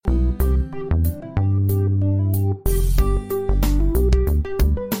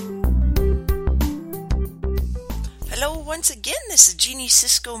It's Jeannie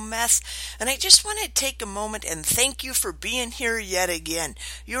Cisco Meth, and I just want to take a moment and thank you for being here yet again.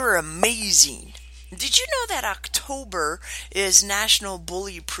 You're amazing. Did you know that October is National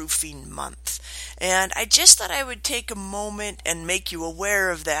Bully Proofing Month? And I just thought I would take a moment and make you aware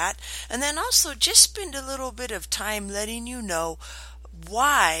of that, and then also just spend a little bit of time letting you know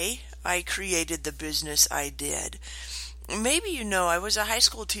why I created the business I did. Maybe you know I was a high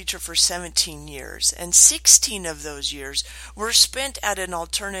school teacher for 17 years, and 16 of those years were spent at an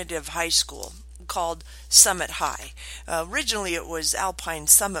alternative high school called Summit High. Originally it was Alpine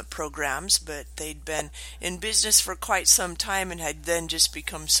Summit Programs, but they'd been in business for quite some time and had then just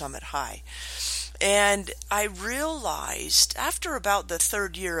become Summit High. And I realized after about the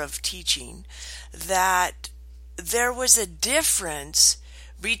third year of teaching that there was a difference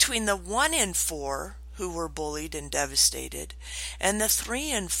between the 1 in 4 who were bullied and devastated and the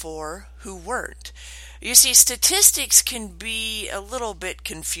 3 in 4 who weren't. You see, statistics can be a little bit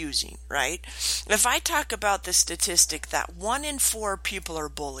confusing, right? If I talk about the statistic that 1 in 4 people are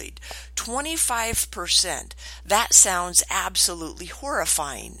bullied, 25%, that sounds absolutely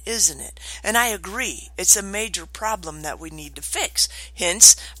horrifying, isn't it? And I agree. It's a major problem that we need to fix.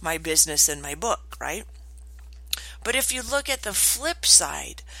 Hence, my business and my book, right? But if you look at the flip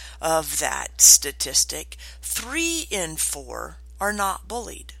side of that statistic, 3 in 4 are not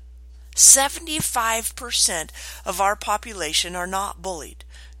bullied. 75% of our population are not bullied.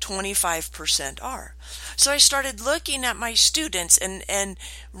 25% are. So I started looking at my students and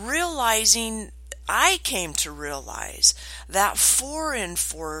realizing, I came to realize that 4 in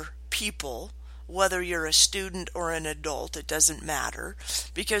 4 people, whether you're a student or an adult, it doesn't matter,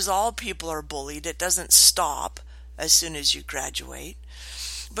 because all people are bullied. It doesn't stop as soon as you graduate.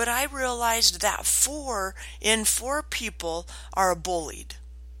 But I realized that 4 in 4 people are bullied.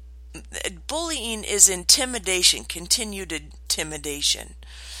 Bullying is intimidation, continued intimidation.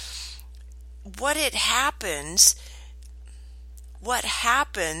 What happens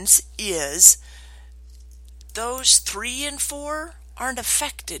is those 3 in 4 aren't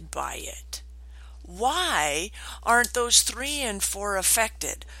affected by it. Why aren't those 3 in 4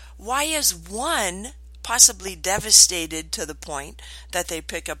 affected? Why is one possibly devastated to the point that they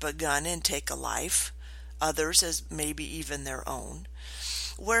pick up a gun and take a life, others as maybe even their own,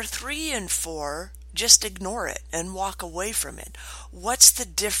 where 3 in 4 just ignore it and walk away from it? What's the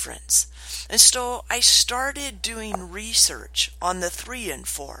difference? And so I started doing research on the 3 in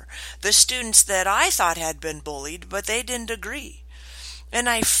 4, the students that I thought had been bullied, but they didn't agree. And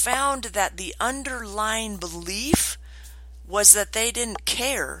I found that the underlying belief was that they didn't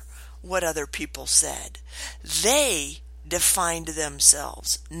care what other people said. They defined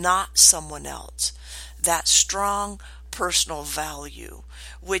themselves, not someone else. That strong personal value,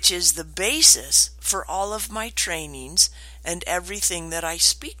 which is the basis for all of my trainings and everything that I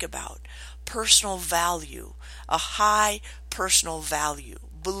speak about. Personal value, a high personal value,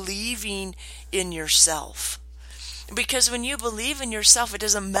 believing in yourself. Because when you believe in yourself, it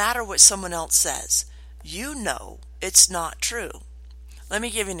doesn't matter what someone else says. You know it's not true. Let me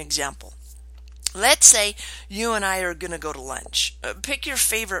give you an example. Let's say you and I are going to go to lunch. Pick your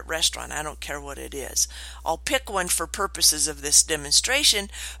favorite restaurant. I don't care what it is. I'll pick one for purposes of this demonstration,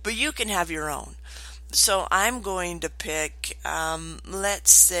 but you can have your own. So I'm going to pick,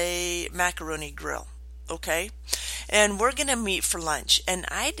 let's say, Macaroni Grill. Okay? And we're going to meet for lunch. And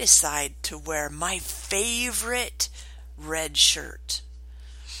I decide to wear my favorite red shirt.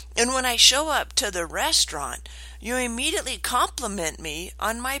 And when I show up to the restaurant, you immediately compliment me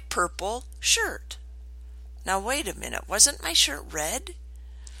on my purple shirt. Now wait a minute, wasn't my shirt red?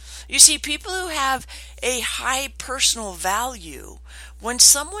 You see, people who have a high personal value, when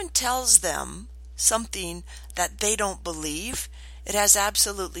someone tells them something that they don't believe, it has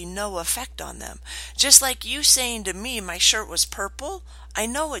absolutely no effect on them. Just like you saying to me my shirt was purple, I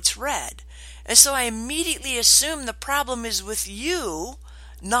know it's red. And so I immediately assume the problem is with you,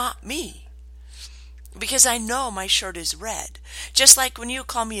 not me. Because I know my shirt is red. Just like when you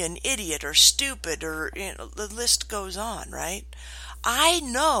call me an idiot or stupid or, the list goes on, right? I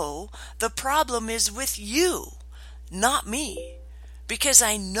know the problem is with you, not me. Because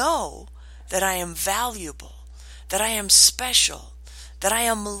I know that I am valuable, that I am special, that I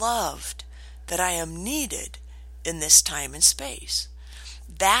am loved, that I am needed in this time and space.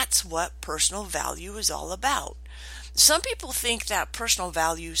 That's what personal value is all about. Some people think that personal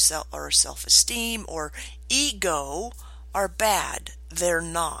value or self-esteem or ego are bad. They're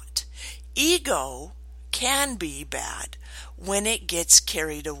not. Ego can be bad when it gets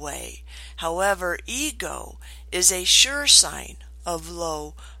carried away. However, ego is a sure sign of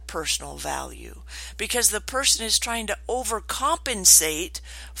low personal value because the person is trying to overcompensate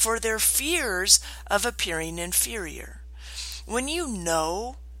for their fears of appearing inferior. When you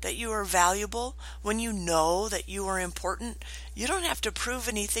know that you are valuable, when you know that you are important, you don't have to prove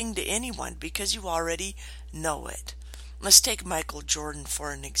anything to anyone because you already know it. Let's take Michael Jordan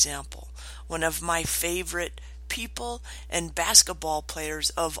for an example, one of my favorite people and basketball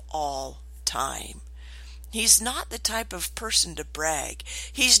players of all time. He's not the type of person to brag.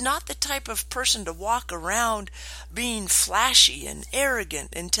 He's not the type of person to walk around being flashy and arrogant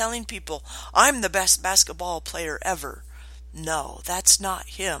and telling people, I'm the best basketball player ever. No, that's not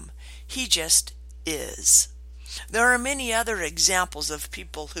him. He just is. There are many other examples of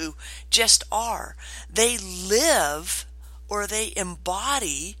people who just are. They live or they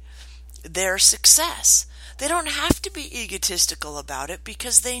embody their success. They don't have to be egotistical about it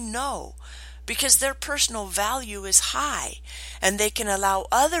because they know, because their personal value is high and they can allow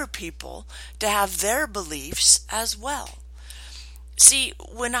other people to have their beliefs as well. See,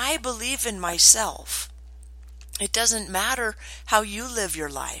 when I believe in myself, it doesn't matter how you live your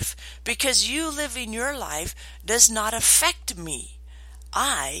life, because you living your life does not affect me.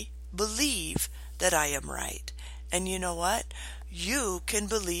 I believe that I am right. And you know what? You can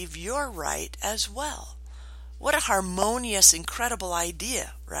believe you're right as well. What a harmonious, incredible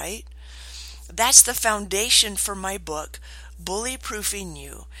idea, right? That's the foundation for my book, Bully Proofing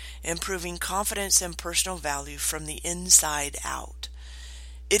You, Improving Confidence and Personal Value from the Inside Out.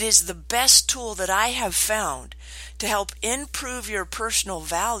 It is the best tool that I have found to help improve your personal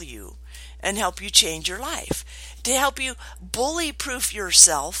value and help you change your life, to help you bully-proof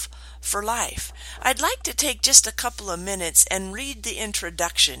yourself for life. I'd like to take just a couple of minutes and read the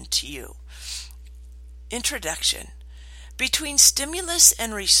introduction to you. Introduction. Between stimulus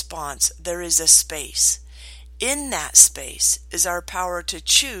and response, there is a space. In that space is our power to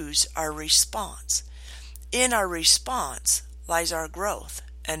choose our response. In our response lies our growth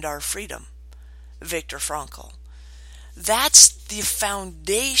and our freedom. Viktor Frankl. That's the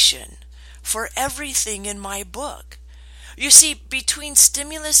foundation for everything in my book. You see, between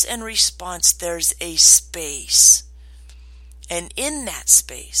stimulus and response, there's a space. And in that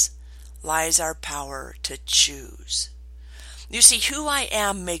space lies our power to choose. You see, who I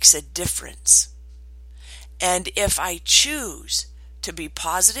am makes a difference. And if I choose to be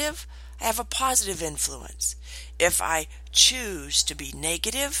positive, I have a positive influence. If I choose to be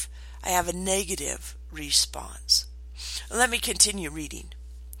negative, I have a negative response. Let me continue reading.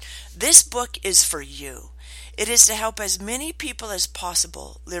 This book is for you. It is to help as many people as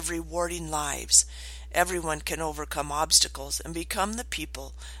possible live rewarding lives. Everyone can overcome obstacles and become the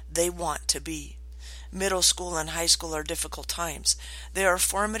people they want to be. Middle school and high school are difficult times. They are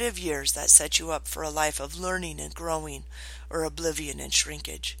formative years that set you up for a life of learning and growing, or oblivion and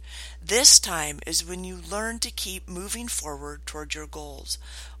shrinkage. This time is when you learn to keep moving forward toward your goals,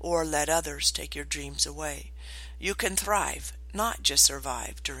 or let others take your dreams away. You can thrive, not just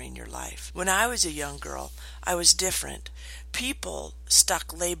survive, during your life. When I was a young girl, I was different. People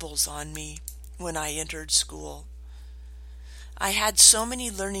stuck labels on me when I entered school. I had so many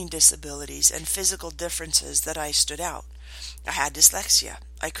learning disabilities and physical differences that I stood out. I had dyslexia.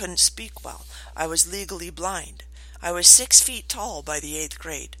 I couldn't speak well. I was legally blind. I was 6 feet tall by the 8th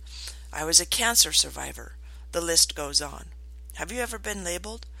grade. I was a cancer survivor. The list goes on. Have you ever been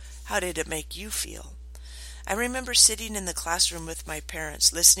labeled? How did it make you feel? I remember sitting in the classroom with my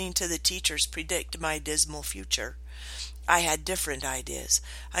parents, listening to the teachers predict my dismal future. I had different ideas.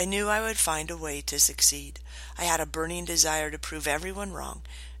 I knew I would find a way to succeed. I had a burning desire to prove everyone wrong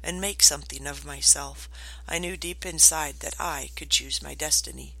and make something of myself. I knew deep inside that I could choose my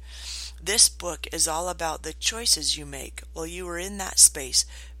destiny. This book is all about the choices you make while you are in that space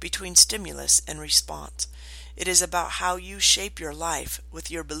between stimulus and response. It is about how you shape your life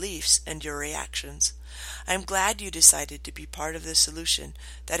with your beliefs and your reactions. I'm glad you decided to be part of the solution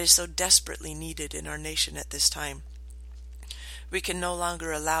that is so desperately needed in our nation at this time. We can no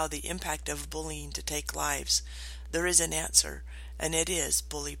longer allow the impact of bullying to take lives. There is an answer, and it is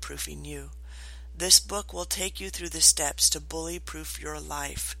bully-proofing you. This book will take you through the steps to bully-proof your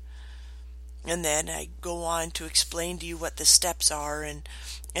life. And then I go on to explain to you what the steps are and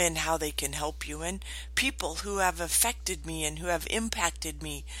how they can help you. And people who have affected me and who have impacted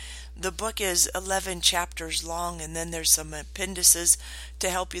me. The book is 11 chapters long, and then there's some appendices to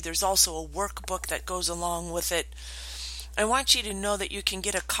help you. There's also a workbook that goes along with it. I want you to know that you can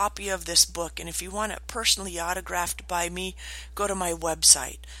get a copy of this book, and if you want it personally autographed by me, go to my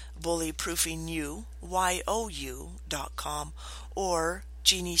website, bullyproofingyou.com, or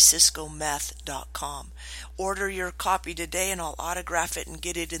JeannieSiscoMeth.com. Order your copy today and I'll autograph it and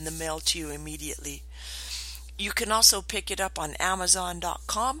get it in the mail to you immediately. You can also pick it up on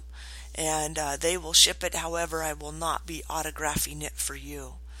Amazon.com and they will ship it. However, I will not be autographing it for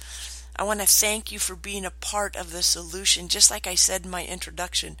you. I want to thank you for being a part of the solution. Just like I said in my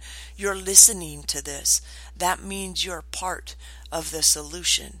introduction, you're listening to this. That means you're part of the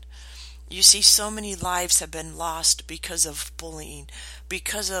solution. You see, so many lives have been lost because of bullying,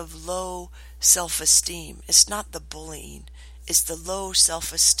 because of low self-esteem. It's not the bullying, it's the low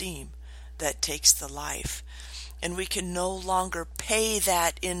self-esteem that takes the life. And we can no longer pay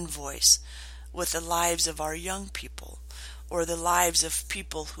that invoice with the lives of our young people or the lives of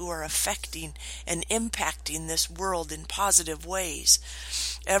people who are affecting and impacting this world in positive ways.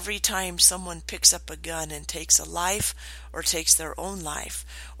 Every time someone picks up a gun and takes a life or takes their own life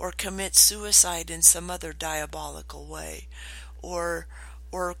or commits suicide in some other diabolical way or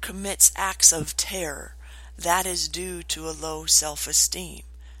commits acts of terror, that is due to a low self-esteem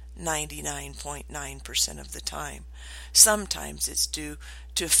 99.9% of the time. Sometimes it's due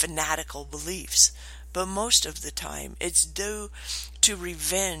to fanatical beliefs, but most of the time it's due to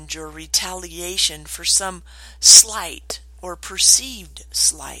revenge or retaliation for some slight or perceived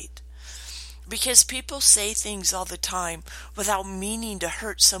slight. Because people say things all the time without meaning to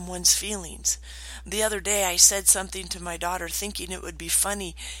hurt someone's feelings. The other day I said something to my daughter thinking it would be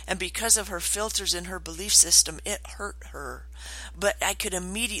funny, and because of her filters in her belief system, it hurt her. But I could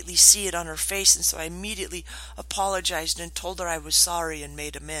immediately see it on her face, and so I immediately apologized and told her I was sorry and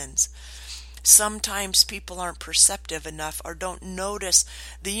made amends. Sometimes people aren't perceptive enough or don't notice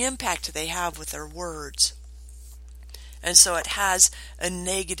the impact they have with their words. And so it has a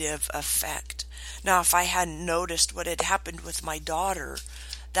negative effect. Now, if I hadn't noticed what had happened with my daughter,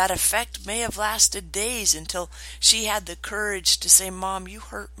 that effect may have lasted days until she had the courage to say, "Mom, you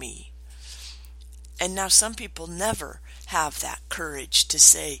hurt me." And now some people never have that courage to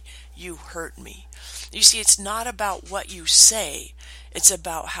say, "You hurt me." You see, it's not about what you say, it's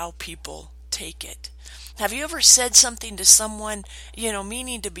about how people take it. Have you ever said something to someone,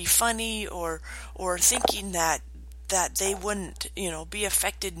 meaning to be funny or thinking that they wouldn't, be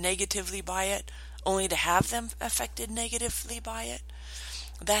affected negatively by it, only to have them affected negatively by it?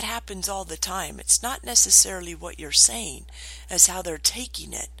 That happens all the time. It's not necessarily what you're saying, as how they're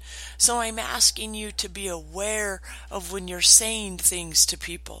taking it. So I'm asking you to be aware of when you're saying things to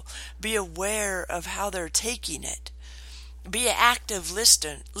people. Be aware of how they're taking it. Be an active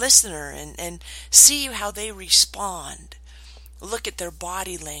listener and see how they respond. Look at their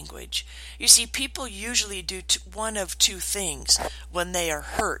body language. You see, people usually do one of two things when they are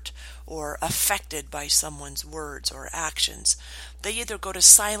hurt or affected by someone's words or actions. They either go to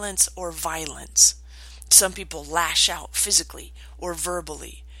silence or violence. Some people lash out physically or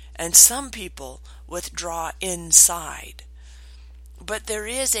verbally, and some people withdraw inside. But there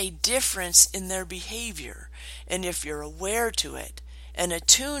is a difference in their behavior, and if you're aware to it and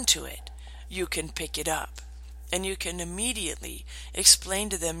attuned to it, you can pick it up. And you can immediately explain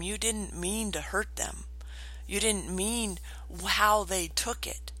to them you didn't mean to hurt them. You didn't mean how they took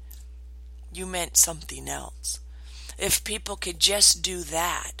it. You meant something else. If people could just do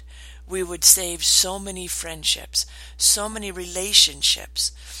that, we would save so many friendships, so many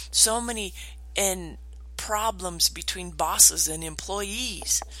relationships, so many problems between bosses and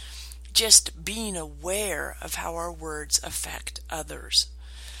employees. Just being aware of how our words affect others.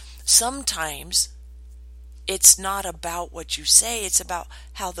 Sometimes it's not about what you say, it's about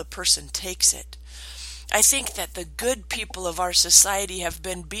how the person takes it. I think that the good people of our society have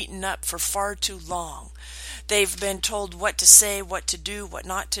been beaten up for far too long. They've been told what to say, what to do, what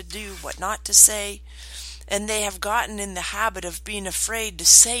not to say, and they have gotten in the habit of being afraid to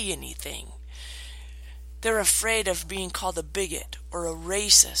say anything. They're afraid of being called a bigot or a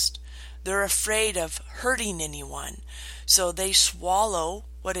racist. They're afraid of hurting anyone, so they swallow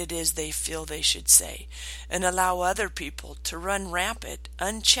what it is they feel they should say and allow other people to run rampant,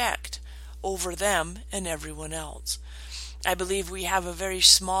 unchecked, over them and everyone else. I believe we have a very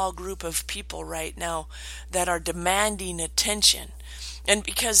small group of people right now that are demanding attention, and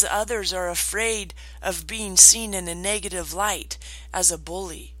because others are afraid of being seen in a negative light as a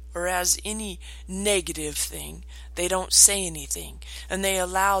bully or as any negative thing, they don't say anything, and they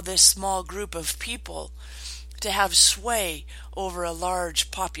allow this small group of people to have sway over a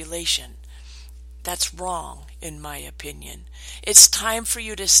large population. That's wrong, in my opinion. It's time for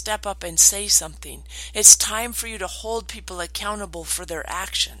you to step up and say something. It's time for you to hold people accountable for their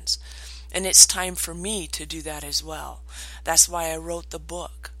actions. And it's time for me to do that as well. That's why I wrote the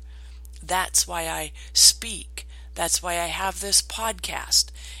book. That's why I speak. That's why I have this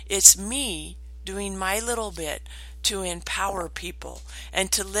podcast. It's me doing my little bit to empower people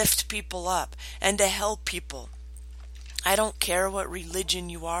and to lift people up and to help people. I don't care what religion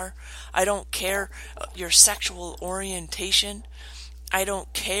you are. I don't care your sexual orientation. I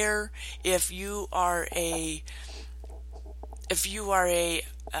don't care if you are a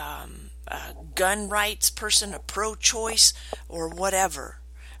gun rights person, a pro-choice, or whatever.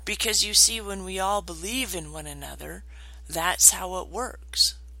 Because you see, when we all believe in one another, that's how it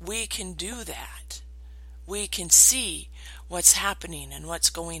works. We can do that. We can see what's happening and what's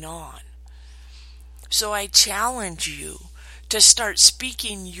going on. So I challenge you to start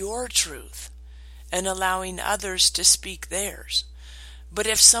speaking your truth and allowing others to speak theirs. But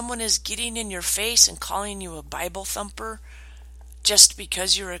if someone is getting in your face and calling you a Bible thumper just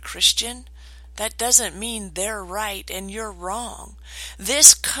because you're a Christian, that doesn't mean they're right and you're wrong.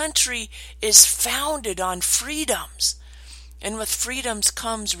 This country is founded on freedoms, and with freedoms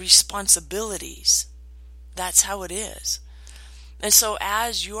comes responsibilities. That's how it is. And so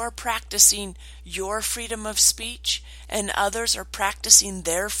as you're practicing your freedom of speech and others are practicing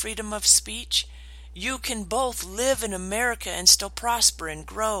their freedom of speech, you can both live in America and still prosper and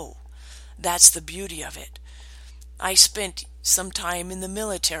grow. That's the beauty of it. I spent some time in the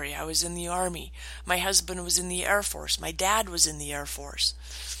military. I was in the Army. My husband was in the Air Force. My dad was in the Air Force.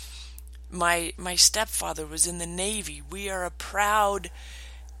 My stepfather was in the Navy. We are a proud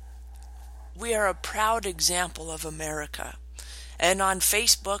example of America. And on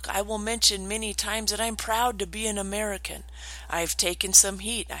Facebook, I will mention many times that I'm proud to be an American. I've taken some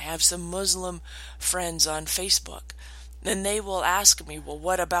heat. I have some Muslim friends on Facebook. And they will ask me, well,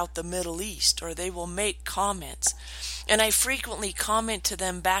 what about the Middle East? Or they will make comments. And I frequently comment to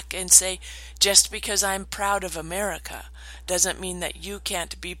them back and say, just because I'm proud of America doesn't mean that you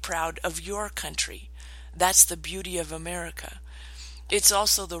can't be proud of your country. That's the beauty of America. It's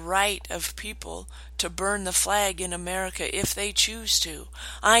also the right of people to burn the flag in America if they choose to.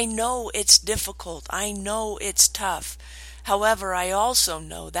 I know it's difficult. I know it's tough. However, I also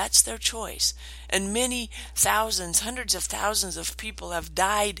know that's their choice. And many thousands, hundreds of thousands of people have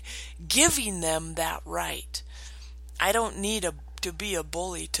died giving them that right. I don't need to be a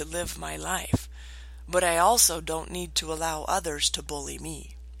bully to live my life. But I also don't need to allow others to bully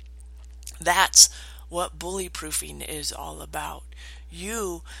me. That's what bully-proofing is all about.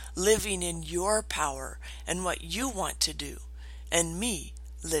 You living in your power and what you want to do, and me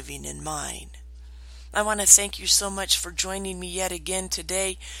living in mine. I want to thank you so much for joining me yet again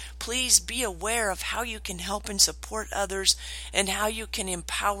today. Please be aware of how you can help and support others and how you can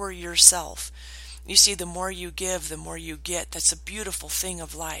empower yourself. You see, the more you give, the more you get. That's a beautiful thing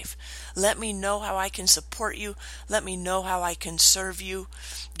of life. Let me know how I can support you. Let me know how I can serve you.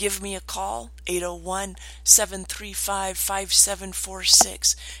 Give me a call,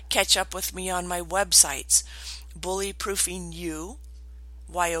 801-735-5746. Catch up with me on my websites,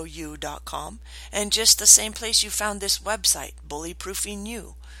 bullyproofingyou.com, and just the same place you found this website, Bullyproofing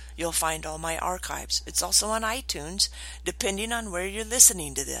You. You'll find all my archives. It's also on iTunes, depending on where you're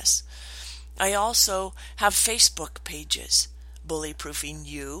listening to this. I also have Facebook pages, Bullyproofing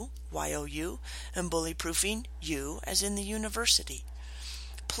You, Y-O-U, and Bullyproofing You, as in the university.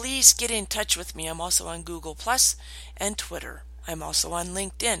 Please get in touch with me. I'm also on Google Plus and Twitter. I'm also on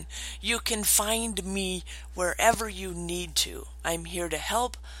LinkedIn. You can find me wherever you need to. I'm here to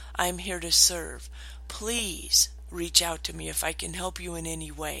help. I'm here to serve. Please reach out to me if I can help you in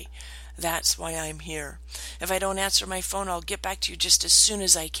any way. That's why I'm here. If I don't answer my phone, I'll get back to you just as soon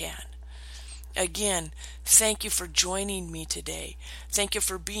as I can. Again, thank you for joining me today. Thank you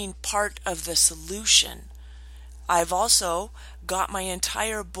for being part of the solution. I've also got my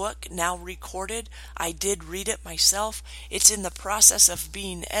entire book now recorded. I did read it myself. It's in the process of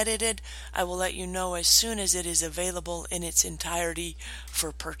being edited. I will let you know as soon as it is available in its entirety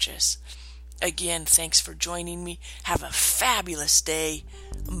for purchase. Again, thanks for joining me. Have a fabulous day.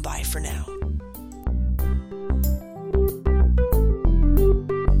 Bye for now.